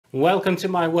Welcome to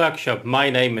my workshop. My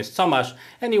name is Tomasz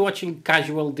and you're watching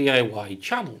Casual DIY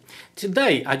channel.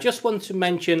 Today I just want to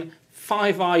mention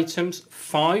 5 items,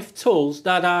 5 tools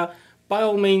that are by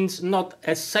all means not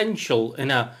essential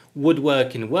in a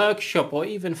woodworking workshop or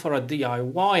even for a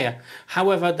DIYer.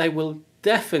 However, they will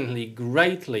definitely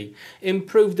greatly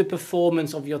improve the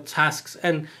performance of your tasks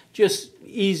and just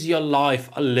ease your life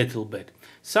a little bit.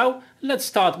 So let's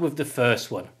start with the first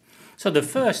one. So the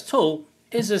first tool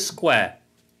is a square.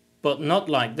 But not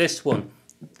like this one.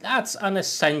 That's an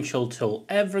essential tool.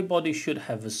 Everybody should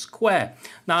have a square.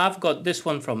 Now I've got this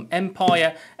one from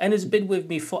Empire and it's been with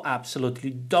me for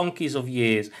absolutely donkeys of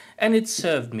years and it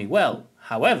served me well.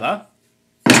 However,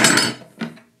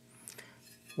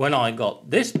 when I got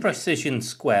this precision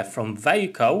square from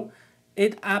Vaco,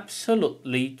 it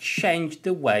absolutely changed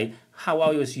the way how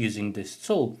I was using this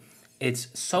tool. It's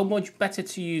so much better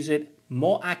to use it,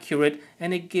 more accurate,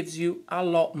 and it gives you a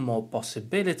lot more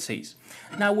possibilities.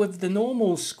 Now with the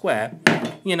normal square,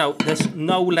 you know, there's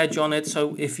no ledge on it,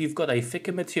 so if you've got a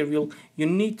thicker material, you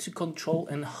need to control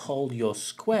and hold your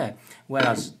square.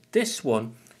 Whereas this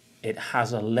one, it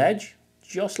has a ledge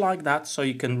just like that, so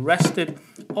you can rest it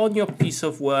on your piece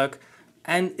of work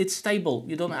and it's stable.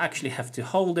 You don't actually have to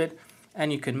hold it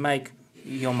and you can make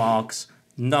your marks,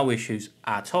 no issues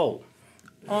at all.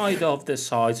 Either of the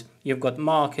sides, you've got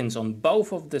markings on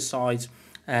both of the sides.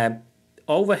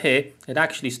 Over here it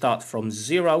actually starts from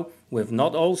 0 with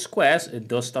not all squares. It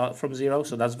does start from 0,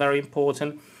 so that's very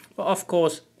important, but of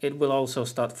course it will also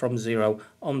start from 0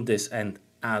 on this end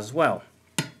as well.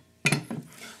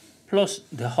 Plus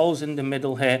the holes in the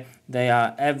middle here, they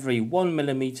are every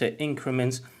 1mm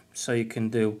increments, so you can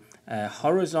do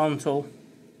horizontal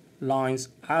lines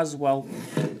as well.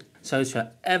 So it's an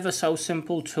ever so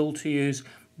simple tool to use,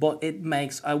 but it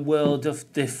makes a world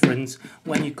of difference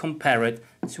when you compare it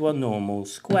to a normal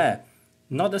square.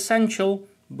 Not essential,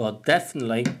 but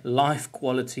definitely life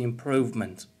quality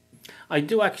improvement. I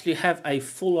do actually have a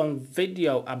full-on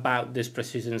video about this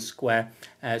precision square,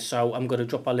 so I'm going to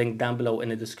drop a link down below in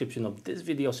the description of this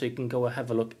video so you can go and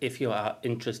have a look if you are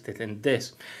interested in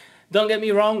this. Don't get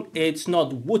me wrong, it's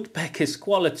not woodpecker's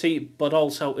quality, but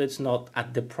also it's not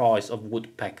at the price of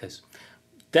woodpeckers.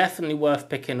 Definitely worth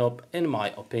picking up in my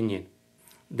opinion.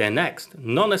 The next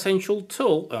non-essential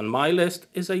tool on my list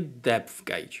is a depth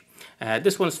gauge.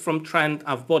 This one's from Trend.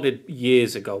 I've bought it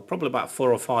years ago, probably about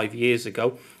 4 or 5 years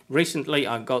ago. Recently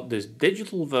I got this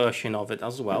digital version of it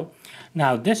as well.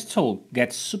 Now this tool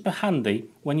gets super handy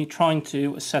when you're trying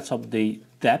to set up the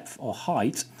depth or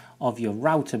height of your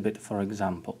router bit, for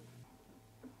example.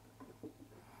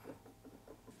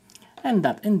 And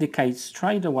that indicates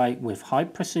straight away with high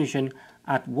precision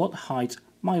at what height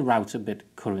my router bit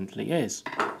currently is.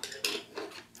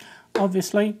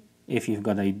 Obviously, if you've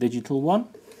got a digital one,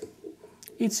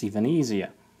 it's even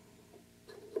easier.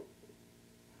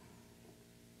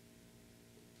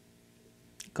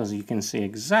 Because you can see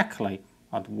exactly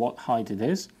at what height it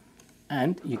is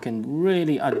and you can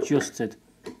really adjust it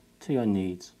to your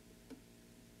needs.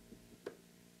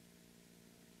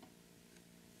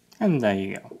 And there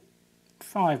you go.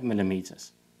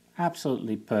 5mm,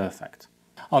 absolutely perfect.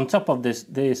 On top of this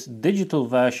digital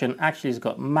version actually has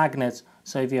got magnets,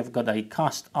 so if you've got a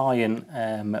cast iron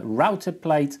router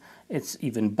plate, it's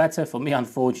even better. For me,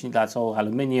 unfortunately, that's all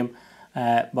aluminium,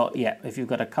 but yeah, if you've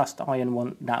got a cast iron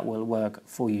one, that will work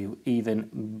for you even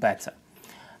better.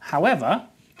 However,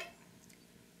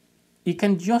 you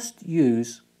can just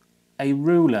use a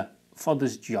ruler for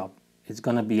this job. It's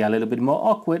going to be a little bit more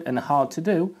awkward and hard to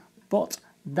do, but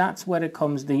that's where it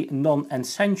comes the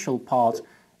non-essential part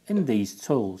in these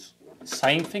tools.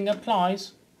 Same thing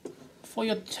applies for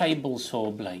your table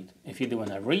saw blade. If you're doing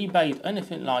a rebate,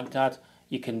 anything like that,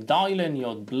 you can dial in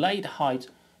your blade height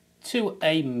to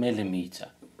a millimeter.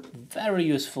 Very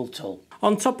useful tool.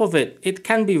 On top of it, it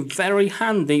can be very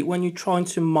handy when you're trying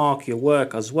to mark your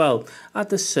work as well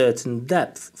at a certain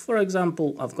depth. For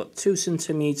example, I've got 2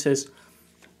 centimeters.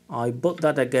 I put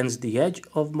that against the edge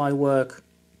of my work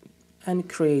and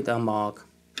create a mark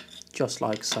just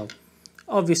like so.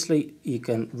 Obviously you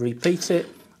can repeat it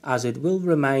as it will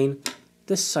remain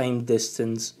the same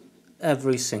distance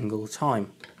every single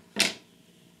time.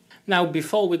 Now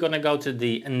before we're going to go to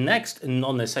the next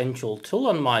non-essential tool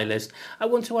on my list, I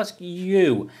want to ask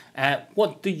you,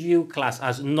 what do you class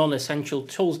as non-essential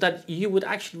tools that you would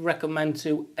actually recommend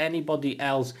to anybody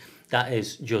else that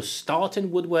is just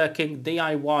starting woodworking,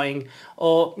 DIYing,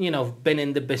 or, you know, been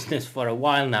in the business for a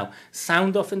while now?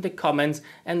 Sound off in the comments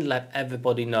and let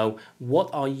everybody know what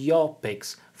are your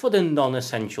picks for the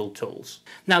non-essential tools.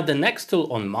 Now, the next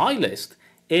tool on my list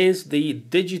is the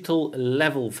digital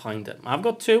level finder. I've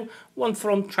got two, one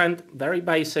from Trent, very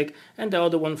basic, and the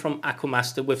other one from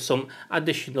Aquamaster with some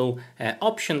additional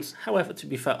options. However, to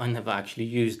be fair, I never actually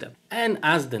used them. And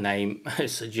as the name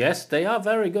suggests, they are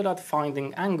very good at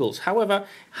finding angles. However,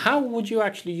 how would you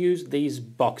actually use these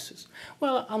boxes?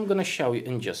 Well, I'm going to show you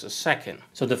in just a second.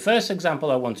 So the first example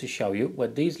I want to show you where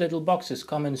these little boxes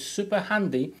come in super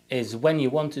handy is when you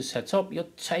want to set up your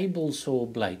table saw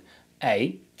blade.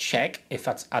 Check if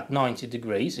that's at 90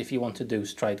 degrees if you want to do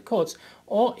straight cuts,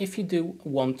 or if you do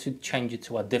want to change it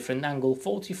to a different angle,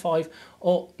 45,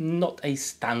 or not a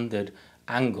standard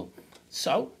angle.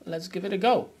 So let's give it a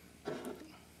go.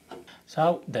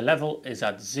 So the level is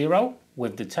at 0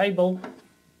 with the table.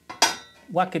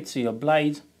 Whack it to your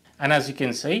blade, and as you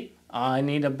can see, I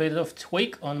need a bit of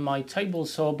tweak on my table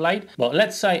saw blade, but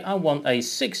let's say I want a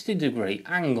 60-degree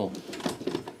angle.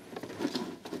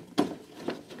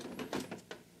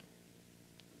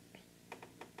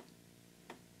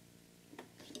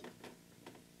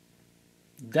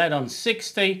 Dead on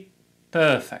 60,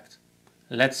 perfect.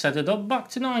 Let's set it up back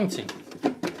to 90.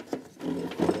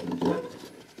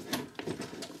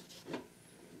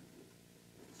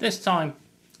 This time,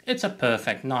 it's a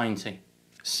perfect 90.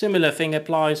 Similar thing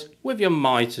applies with your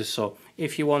miter saw.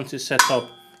 If you want to set up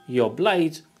your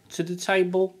blade to the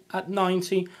table at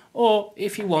 90, or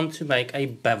if you want to make a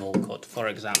bevel cut, for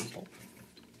example.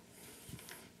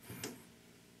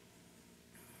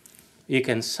 You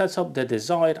can set up the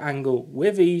desired angle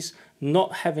with ease,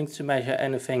 not having to measure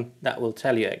anything. That will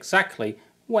tell you exactly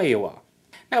where you are.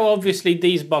 Now obviously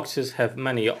these boxes have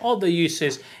many other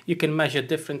uses. You can measure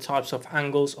different types of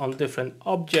angles on different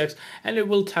objects and it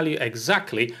will tell you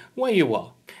exactly where you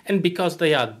are. And because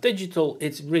they are digital,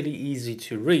 it's really easy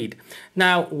to read.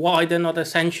 Now, why they're not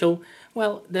essential?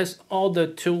 Well, there's other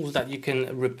tools that you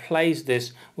can replace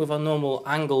this with a normal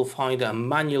angle finder, a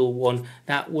manual one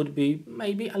that would be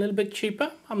maybe a little bit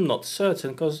cheaper. I'm not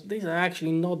certain because these are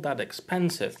actually not that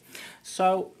expensive.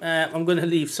 So I'm going to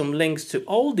leave some links to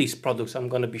all these products I'm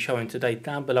going to be showing today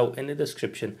down below in the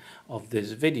description of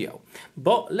this video.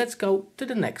 But let's go to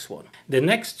the next one. The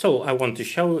next tool I want to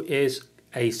show is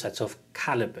a set of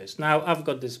calipers. Now I've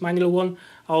got this manual one,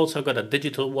 I also got a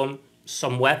digital one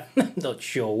somewhere, not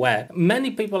sure where.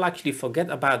 Many people actually forget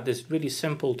about this really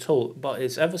simple tool, but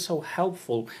it's ever so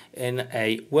helpful in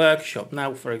a workshop.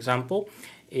 Now, for example,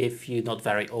 if you're not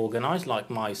very organized like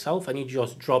myself and you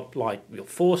just drop like your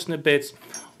Forstner bits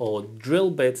or drill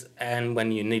bits, and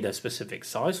when you need a specific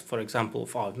size, for example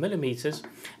 5mm,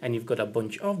 and you've got a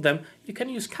bunch of them, you can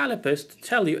use calipers to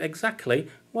tell you exactly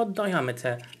what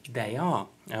diameter they are.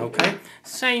 Okay,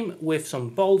 same with some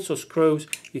bolts or screws.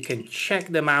 You can check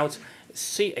them out,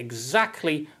 see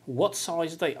exactly what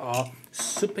size they are.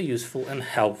 Super useful and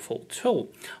helpful tool.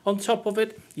 On top of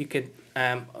it, you can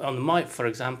on the mic, for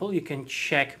example, you can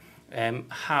check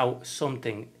how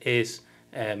something is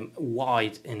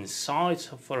wide inside.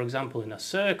 So for example, in a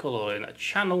circle or in a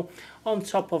channel. On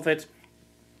top of it,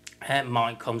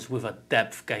 mine comes with a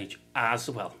depth gauge as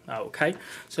well. Okay,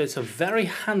 so it's a very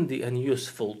handy and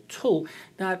useful tool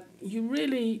that you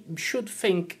really should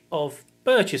think of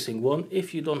purchasing one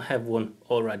if you don't have one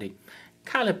already.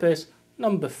 Calipers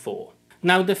number 4.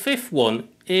 Now the fifth one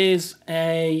is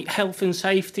a health and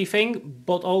safety thing,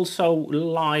 but also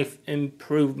life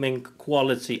improving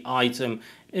quality item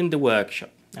in the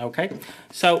workshop. Okay,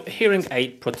 so hearing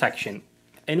aid protection,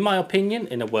 in my opinion,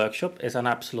 in a workshop is an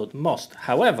absolute must.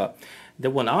 However, the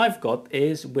one I've got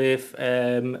is with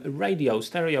radio,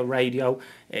 stereo radio.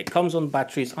 It comes on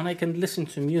batteries and I can listen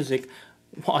to music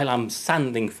while I'm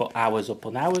sanding for hours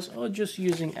upon hours, or just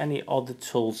using any other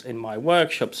tools in my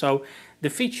workshop. So the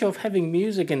feature of having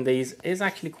music in these is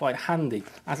actually quite handy.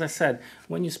 As I said,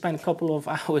 when you spend a couple of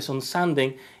hours on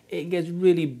sanding, it gets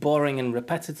really boring and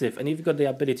repetitive, and if you've got the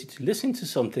ability to listen to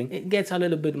something, it gets a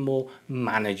little bit more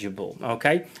manageable.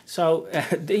 Okay, so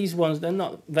these ones, they're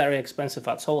not very expensive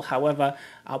at all. However,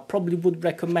 I probably would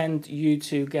recommend you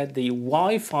to get the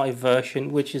Wi-Fi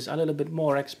version, which is a little bit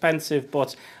more expensive,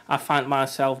 but I find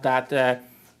myself that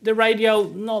the radio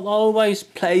not always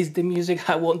plays the music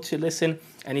I want to listen.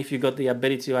 And if you've got the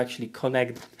ability to actually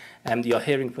connect your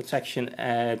hearing protection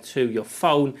to your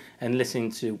phone and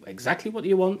listen to exactly what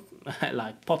you want,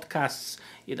 like podcasts,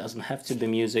 it doesn't have to be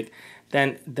music,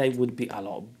 then they would be a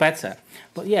lot better.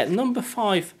 But yeah, number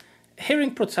 5,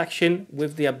 hearing protection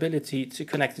with the ability to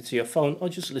connect it to your phone or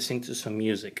just listening to some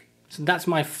music. So that's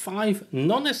my 5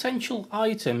 non-essential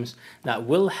items that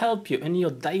will help you in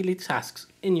your daily tasks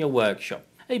in your workshop.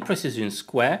 A precision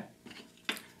square,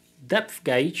 depth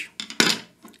gauge,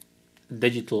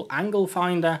 digital angle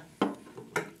finder,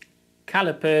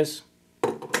 calipers,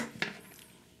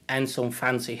 and some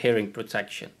fancy hearing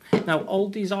protection. Now all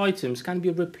these items can be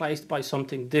replaced by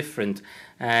something different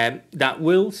that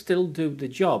will still do the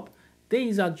job.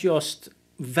 These are just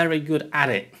very good at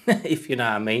it, if you know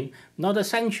what I mean. Not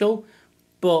essential,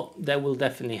 but they will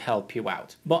definitely help you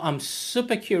out. But I'm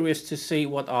super curious to see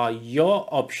what are your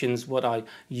options, what are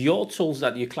your tools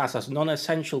that you class as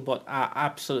non-essential but are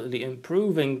absolutely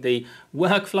improving the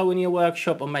workflow in your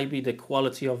workshop or maybe the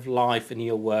quality of life in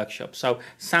your workshop. So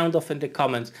sound off in the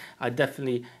comments. I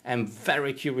definitely am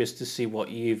very curious to see what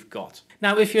you've got.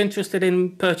 Now, if you're interested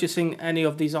in purchasing any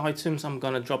of these items, I'm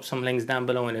going to drop some links down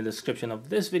below in the description of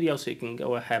this video so you can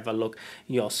go and have a look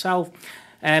yourself.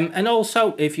 And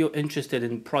also, if you're interested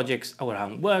in projects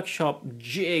around workshop,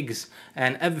 jigs,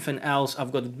 and everything else,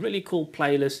 I've got a really cool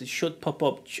playlist. It should pop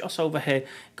up just over here.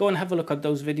 Go and have a look at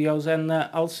those videos, and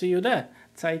I'll see you there.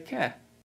 Take care.